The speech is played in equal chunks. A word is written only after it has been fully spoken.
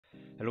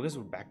Hello guys,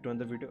 back to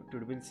another video.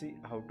 Today we'll see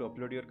how to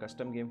upload your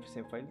custom game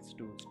save files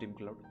to Steam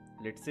Cloud.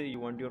 Let's say you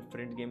want your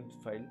friend game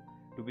file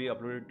to be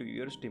uploaded to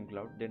your Steam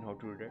Cloud, then how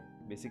to do that?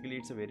 Basically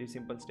it's a very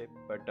simple step,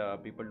 but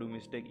people do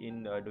mistake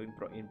in doing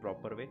in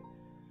proper way.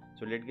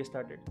 So let's get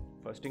started.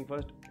 First thing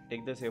first,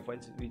 take the save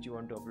files which you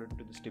want to upload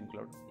to the Steam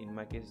Cloud. In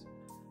my case,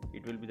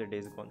 it will be the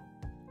Days Gone.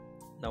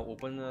 Now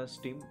open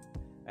Steam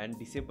and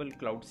disable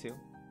Cloud Save.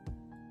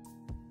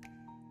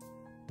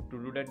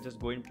 To do that, just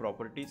go in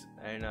properties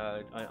and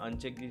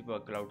uncheck this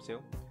cloud save.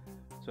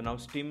 So now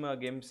Steam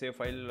game save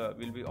file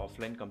will be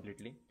offline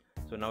completely.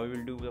 So now we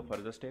will do the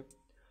further step.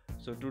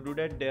 So to do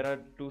that, there are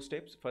two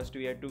steps. First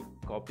we have to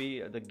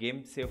copy the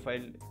game save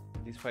file,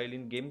 this file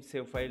in game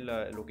save file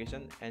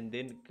location, and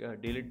then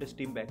delete the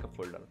Steam backup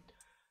folder.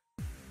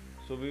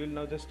 So we will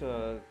now just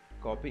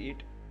copy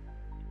it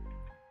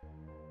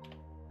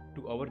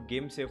to our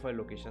game save file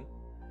location.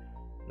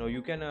 Now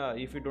you can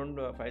if you don't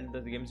find the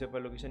game save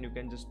file location, you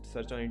can just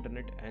search on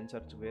internet and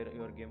search where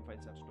your game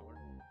files are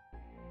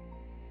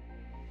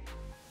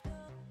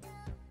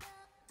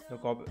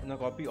stored. Now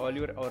copy all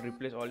your or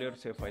replace all your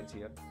save files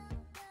here.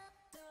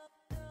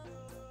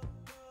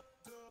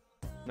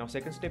 Now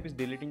second step is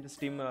deleting the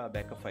Steam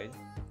backup file.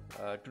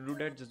 To do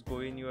that, just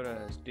go in your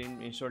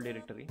Steam install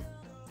directory.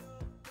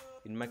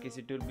 In my case,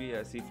 it will be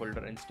C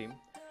folder and Steam.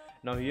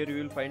 Now here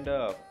you will find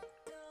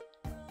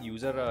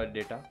user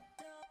data.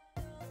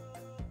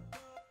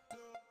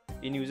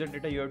 In user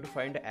data, you have to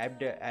find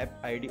the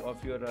app ID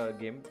of your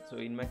game. So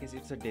in my case,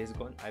 it's a Days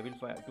Gone. I will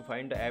to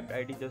find the app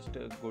ID. Just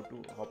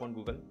hop on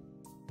Google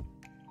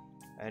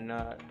and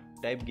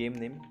type game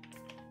name,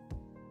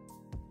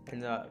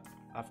 and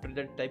after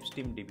that type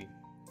SteamDB.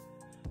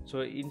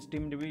 So in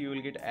SteamDB, you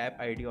will get app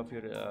ID of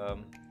your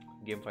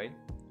game file.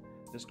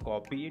 Just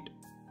copy it,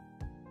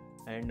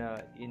 and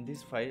in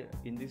this file,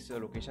 in this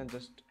location,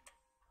 just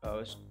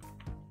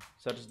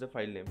search the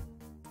file name.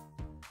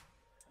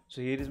 So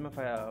here is my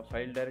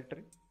file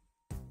directory.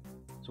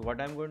 So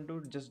what I'm going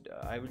to do,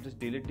 I will just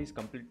delete this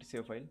complete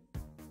save file.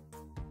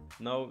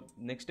 Now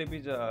next step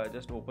is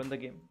just open the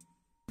game.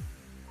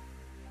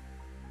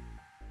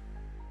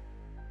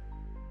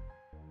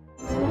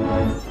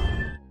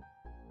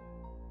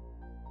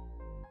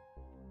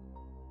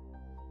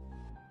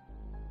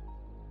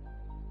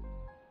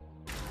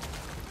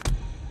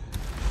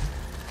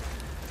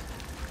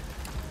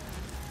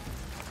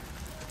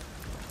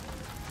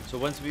 So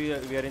once we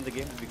are in the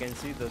game, we can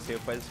see the save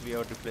files we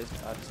have replaced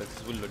are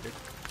successfully loaded.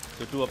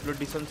 So to upload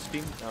this on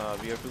Steam,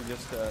 we have to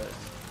just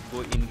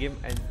go in game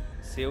and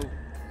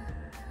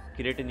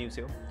create a new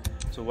save.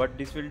 So what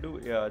this will do,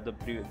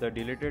 the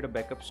deleted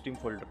backup Steam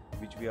folder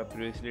which we have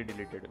previously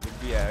deleted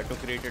will be auto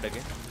created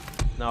again.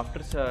 Now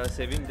after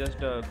saving, just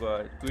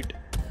quit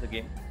the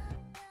game.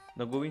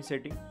 Now go in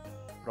setting,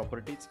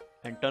 properties,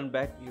 and turn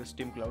back your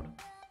Steam Cloud.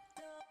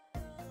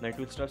 Now it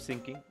will start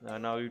syncing.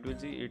 Now it will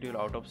see it will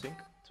out of sync.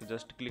 So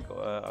just click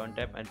on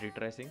tab and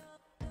retry sync.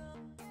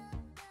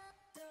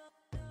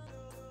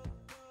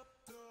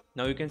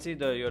 Now you can see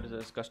your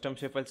custom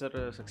save files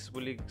are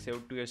successfully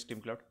saved to your Steam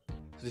Cloud.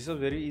 So this is a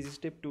very easy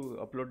step to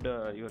upload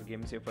your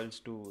game save files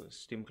to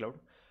Steam Cloud.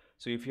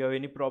 So if you have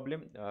any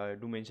problem,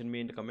 do mention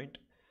me in the comment,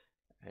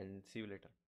 and see you later.